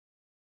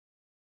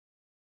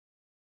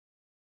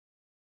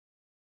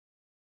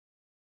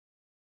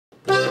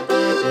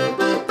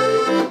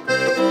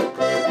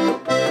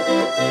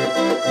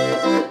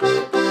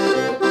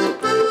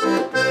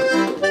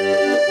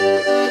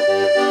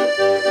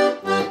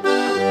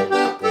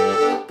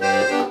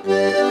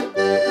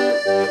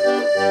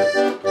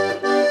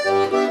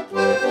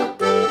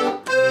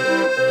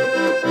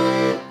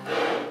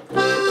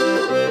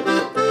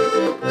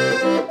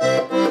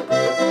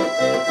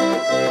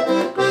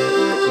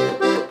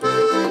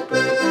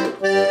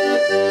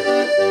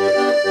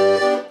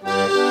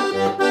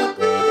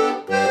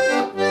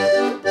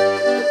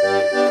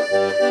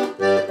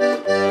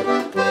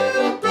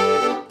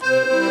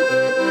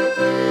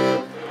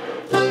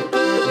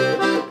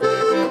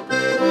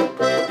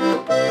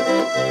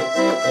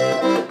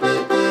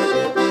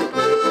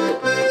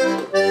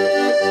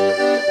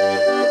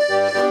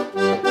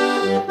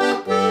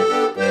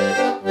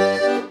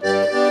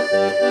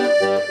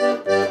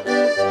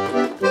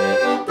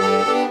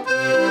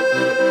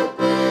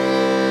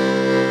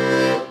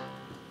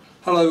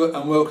Hello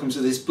and welcome to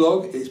this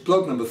blog. It's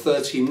blog number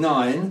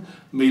 39,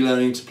 me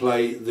learning to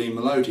play the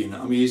Melodeon.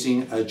 I'm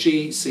using a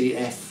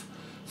GCF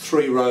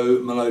 3-row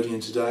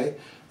Melodeon today,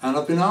 and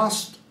I've been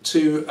asked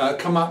to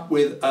come up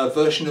with a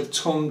version of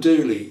Tom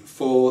Dooley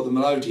for the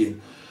Melodeon.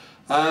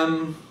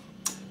 Tom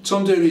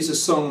Dooley is a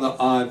song that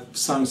I've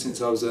sung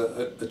since I was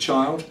a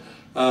child.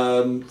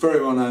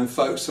 Very well known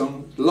folk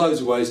song,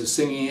 loads of ways of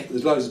singing it,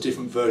 there's loads of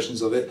different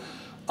versions of it.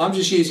 I'm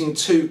just using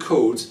 2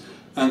 chords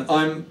and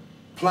I'm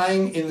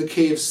playing in the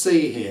key of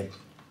C here.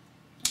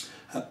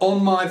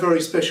 On my very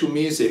special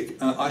music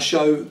I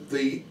show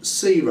the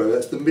C row,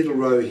 that's the middle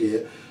row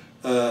here,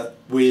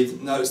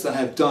 with notes that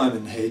have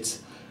diamond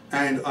heads,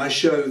 and I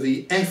show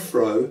the F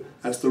row,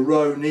 that's the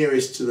row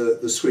nearest to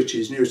the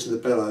switches, nearest to the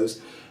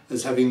bellows,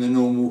 as having the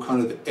normal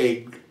kind of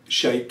egg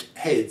shaped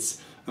heads.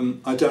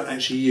 I don't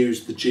actually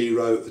use the G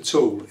row at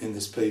all in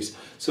this piece.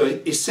 So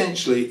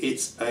essentially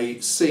it's a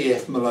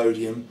CF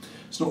Melodeon.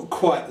 It's not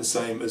quite the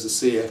same as a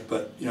CF,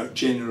 but you know,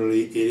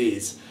 generally it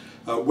is.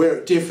 Where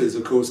it differs,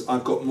 of course,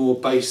 I've got more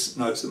bass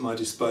notes at my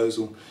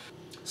disposal.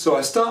 So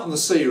I start on the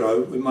C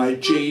row with my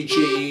G,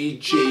 G,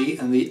 G,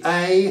 and the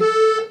A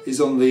is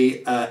on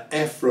the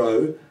F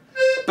row,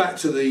 back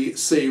to the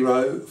C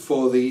row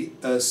for the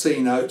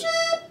C note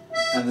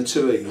and the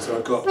 2 E's. So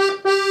I've got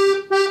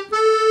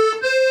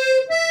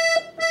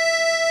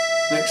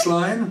next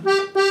line.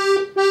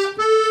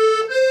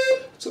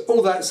 So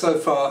all that so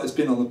far has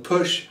been on the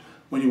push.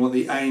 When you want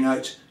the A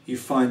note, you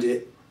find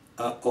it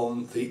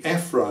on the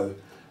F row.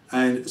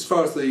 And as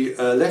far as the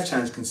left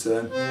hand is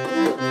concerned,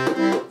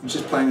 I'm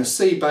just playing a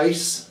C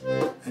bass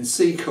and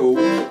C chord,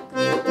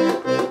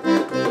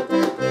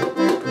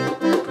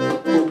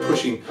 all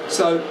pushing.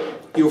 So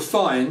you'll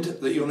find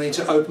that you'll need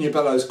to open your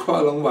bellows quite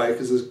a long way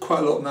because there's quite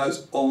a lot of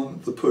notes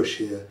on the push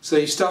here. So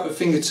you start with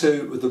finger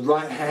 2 with the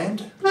right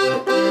hand.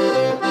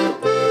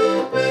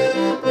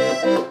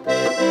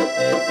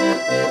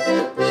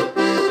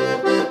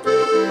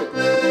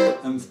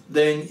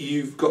 Then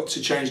you've got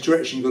to change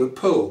direction, you've got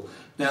to pull.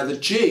 Now the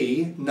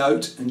G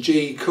note and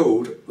G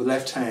chord with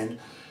left hand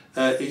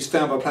is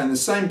found by playing the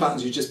same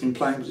buttons you've just been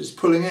playing, but just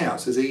pulling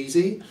out, so it's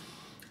easy.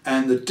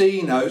 And the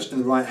D note in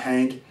the right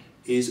hand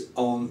is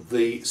on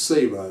the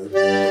C row.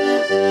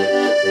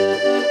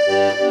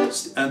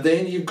 And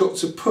then you've got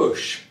to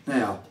push.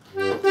 Now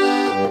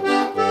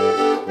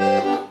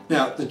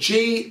the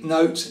G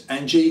note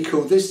and G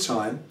chord this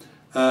time,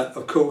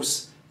 of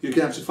course, you're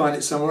going to have to find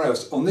it somewhere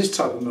else. On this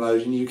type of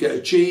Melodeon you get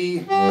a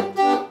G,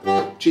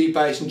 G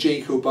bass and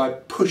G chord by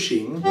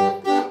pushing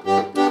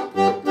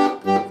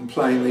and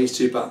playing these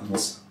 2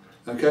 buttons.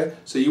 Okay,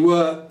 so you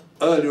were,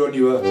 earlier on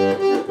you were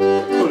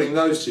pulling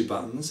those 2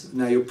 buttons,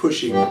 now you're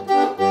pushing,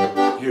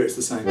 here it's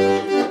the same.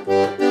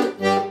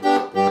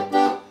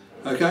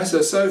 Okay,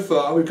 so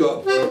far we've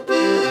got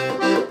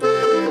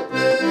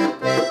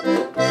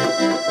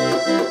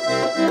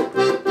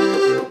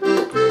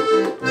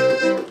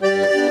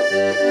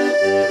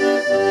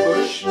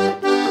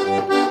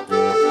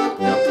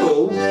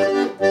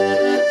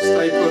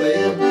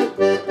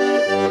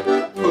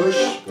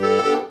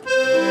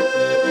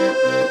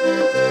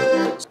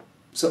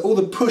so all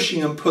the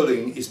pushing and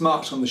pulling is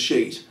marked on the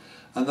sheet,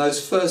 and those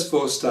first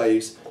 4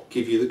 staves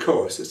give you the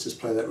chorus. Let's just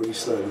play that really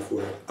slowly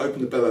for you. Open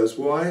the bellows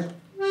wide,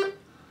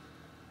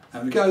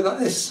 and we go like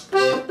this.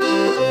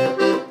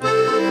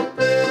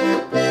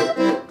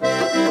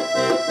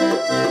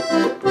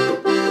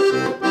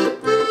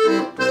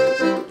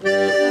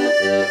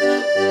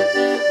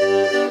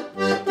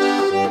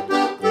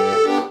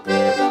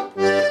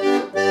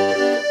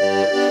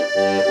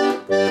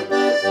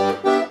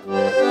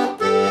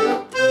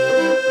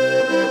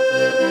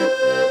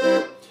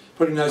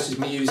 Probably noticed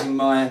me using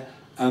my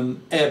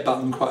air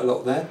button quite a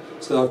lot there,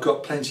 so I've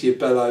got plenty of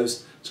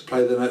bellows to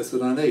play the notes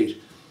that I need.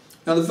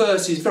 Now the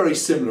verse is very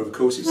similar, of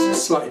course. It's a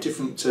slightly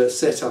different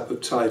setup of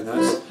tied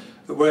notes,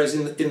 whereas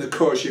in the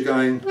chorus you're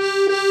going,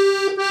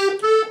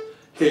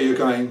 here you're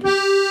going,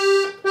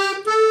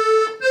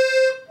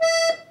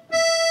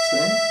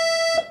 see?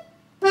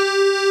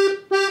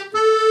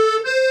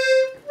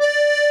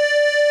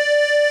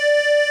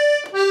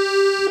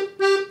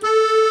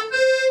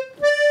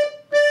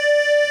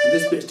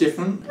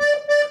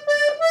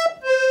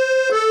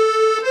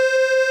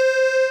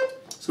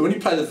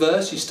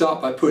 verse, you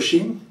start by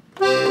pushing.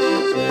 Pull,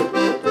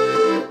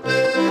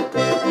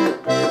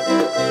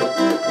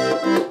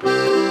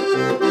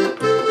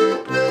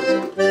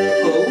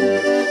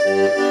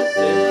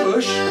 then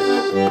push,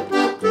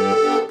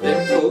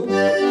 then pull,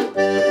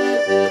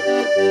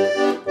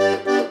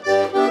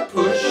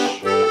 push.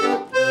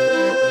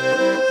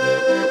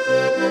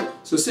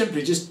 So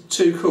simply just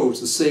two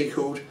chords, the C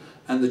chord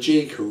and the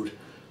G chord,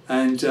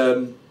 and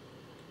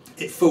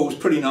it falls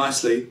pretty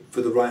nicely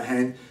for the right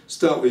hand.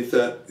 Start with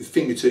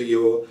finger to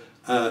your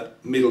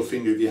middle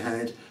finger of your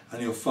hand,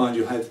 and you'll find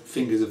you'll have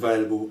fingers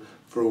available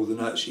for all the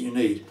notes that you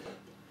need.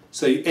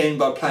 So you end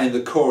by playing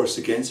the chorus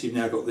again, so you've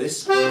now got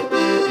this.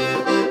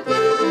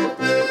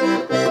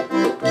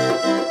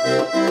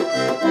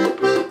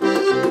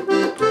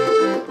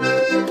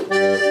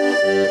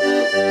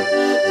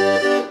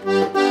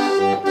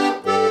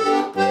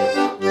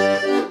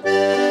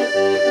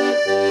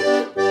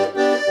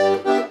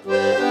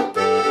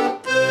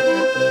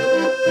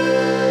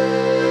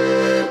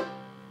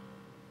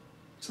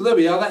 So there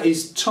we are, that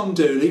is Tom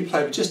Dooley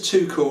played with just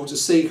two chords, a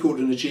C chord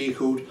and a G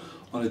chord,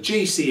 on a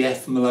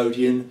GCF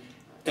Melodeon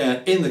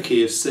in the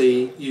key of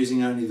C,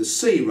 using only the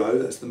C row,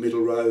 that's the middle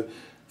row,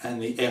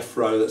 and the F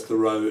row, that's the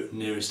row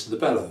nearest to the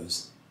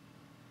bellows.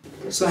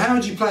 So how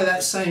would you play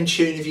that same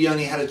tune if you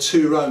only had a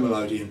two-row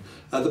Melodeon?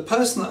 The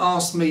person that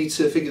asked me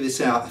to figure this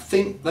out, I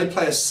think they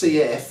play a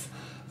CF,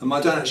 and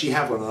I don't actually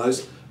have one of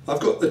those. I've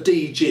got a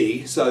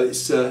DG, so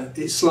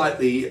it's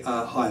slightly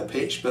higher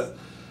pitch, but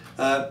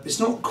it's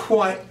not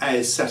quite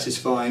as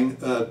satisfying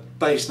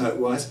bass note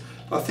wise,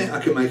 but I think I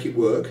can make it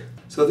work.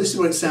 So this is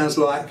what it sounds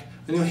like,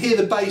 and you'll hear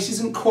the bass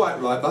isn't quite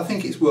right, but I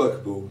think it's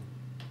workable.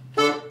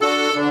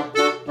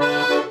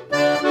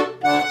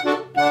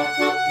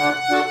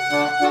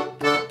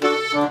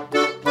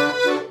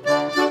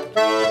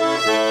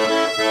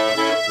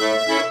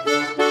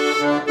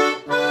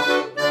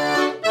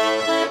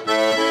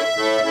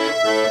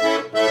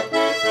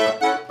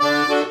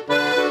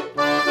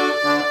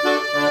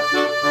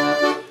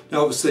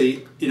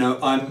 Obviously, you know,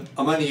 I'm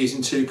only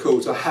using two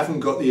chords. I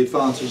haven't got the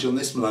advantage on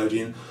this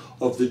Melodeon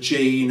of the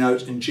G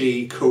note and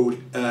G chord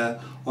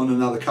on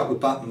another couple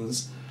of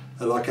buttons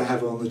like I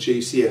have on the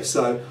GCF.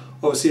 So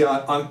obviously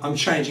I'm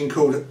changing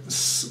chord at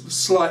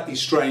slightly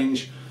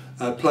strange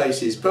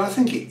places, but I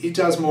think it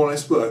does more or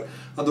less work.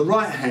 And the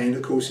right hand,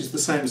 of course, is the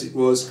same as it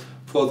was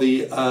for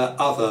the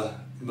other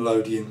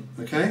Melodeon,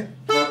 okay?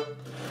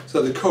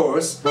 So the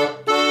chorus.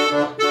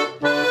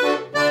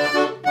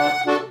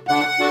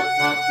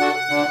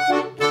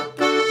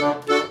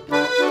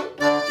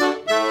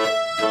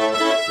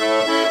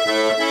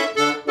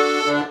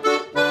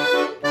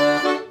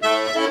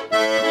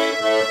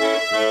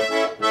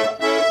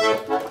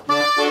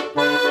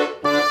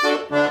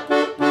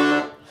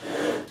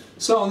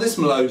 So on this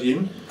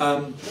Melodeon,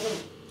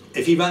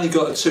 if you've only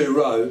got a two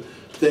row,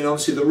 then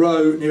obviously the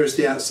row nearest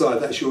the outside,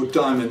 that's your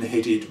diamond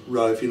headed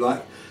row if you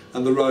like,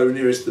 and the row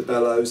nearest the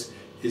bellows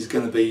is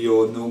going to be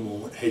your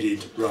normal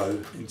headed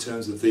row in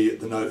terms of the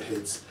note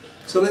heads.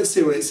 So let's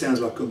see what it sounds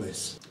like on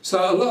this. So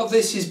a lot of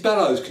this is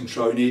bellows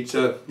control. You need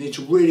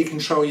to really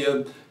control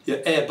your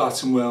air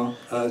button well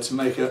to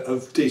make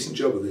a decent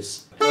job of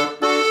this.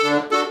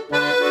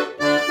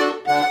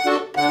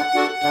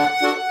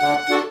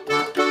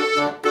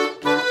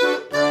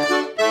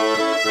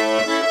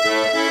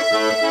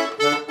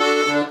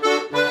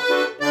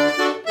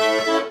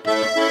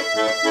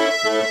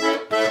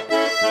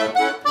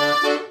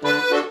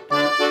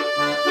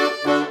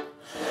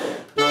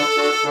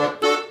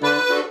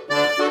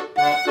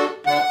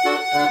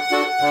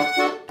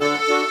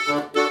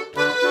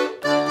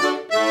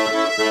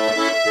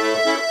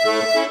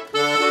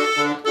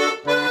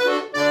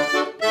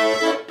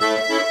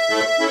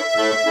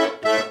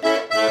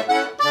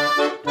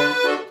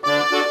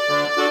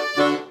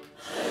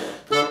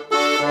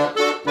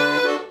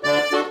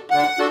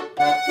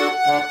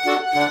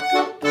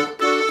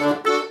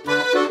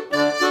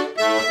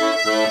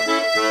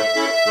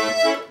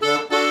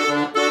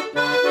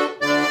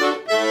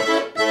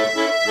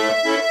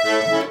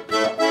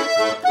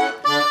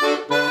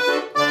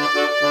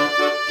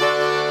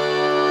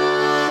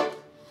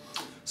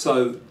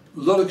 So a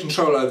lot of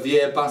control over the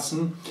air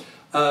button.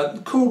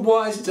 Chord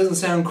wise it doesn't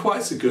sound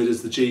quite so good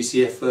as the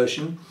GCF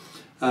version,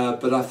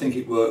 but I think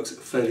it works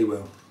fairly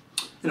well.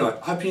 Anyway,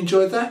 I hope you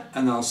enjoyed that,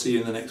 and I'll see you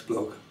in the next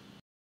blog.